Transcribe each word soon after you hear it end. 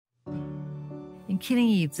In Killing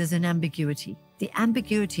Eve, there's an ambiguity. The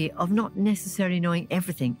ambiguity of not necessarily knowing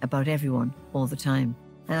everything about everyone all the time.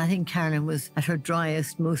 And I think Carolyn was at her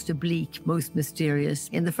driest, most oblique, most mysterious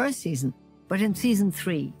in the first season. But in season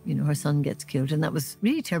 3, her son gets killed, and that was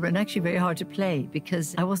really terrible and actually very hard to play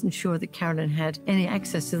because I wasn't sure that Carolyn had any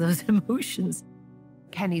access to those emotions.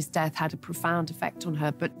 Kenny's death had a profound effect on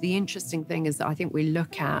her, but the interesting thing is that I think we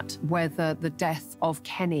look at whether the death of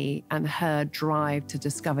Kenny and her drive to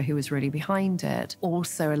discover who was really behind it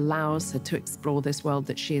also allows her to explore this world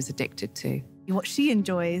that she is addicted to. What she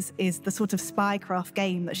enjoys is the sort of spycraft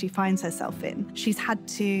game that she finds herself in. She's had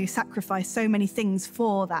to sacrifice so many things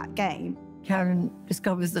for that game. Carolyn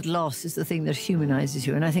discovers that loss is the thing that humanizes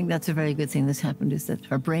you, and I think that's a very good thing that's happened, is that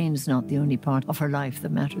her brain is not the only part of her life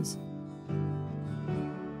that matters.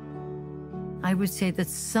 I would say that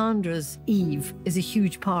Sandra's Eve is a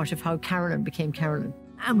huge part of how Carolyn became Carolyn.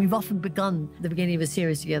 And we've often begun the beginning of a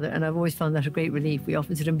series together, and I've always found that a great relief. We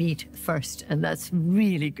often sort of meet first, and that's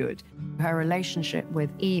really good. Her relationship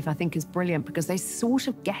with Eve, I think, is brilliant because they sort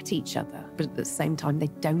of get each other, but at the same time, they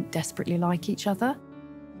don't desperately like each other.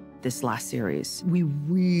 This last series, we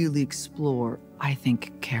really explore, I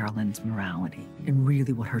think, Carolyn's morality and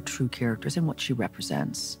really what her true character is and what she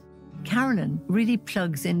represents. Carolyn really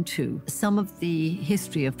plugs into some of the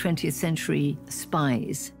history of 20th century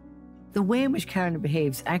spies. The way in which Carolyn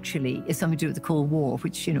behaves actually is something to do with the Cold War,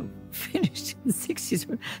 which, finished in the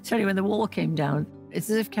 60s, certainly when the wall came down. It's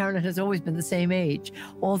as if Carolyn has always been the same age,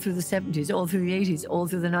 all through the 70s, all through the 80s, all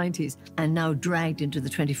through the 90s, and now dragged into the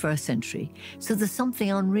 21st century. So there's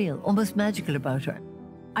something unreal, almost magical about her.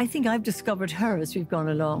 I think I've discovered her as we've gone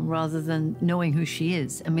along rather than knowing who she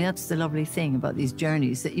is. I mean, that's the lovely thing about these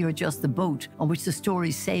journeys, that you're just the boat on which the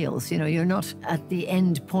story sails. You're not at the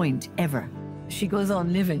end point ever. She goes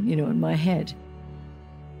on living, in my head.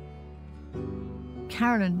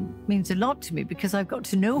 Carolyn means a lot to me because I've got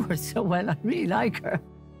to know her so well. I really like her.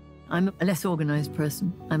 I'm a less organized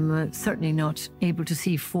person. I'm certainly not able to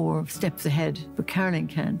see 4 steps ahead, but Carolyn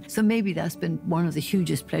can. So maybe that's been one of the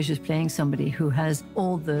hugest pleasures, playing somebody who has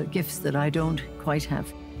all the gifts that I don't quite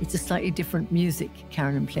have. It's a slightly different music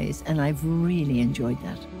Carolyn plays, and I've really enjoyed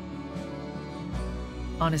that.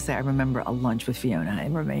 Honestly, I remember a lunch with Fiona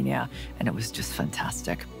in Romania, and it was just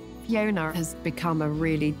fantastic. Fiona has become a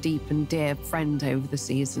really deep and dear friend over the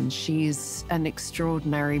seasons. She's an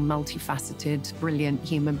extraordinary, multifaceted, brilliant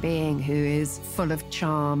human being who is full of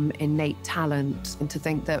charm, innate talent. And to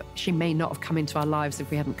think that she may not have come into our lives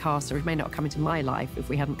if we hadn't cast her, or may not have come into my life if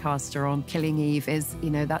we hadn't cast her on Killing Eve is,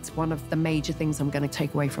 that's one of the major things I'm going to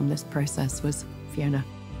take away from this process was Fiona.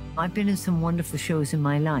 I've been in some wonderful shows in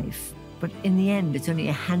my life, but in the end, it's only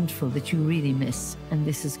a handful that you really miss, and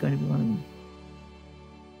this is going to be one of them.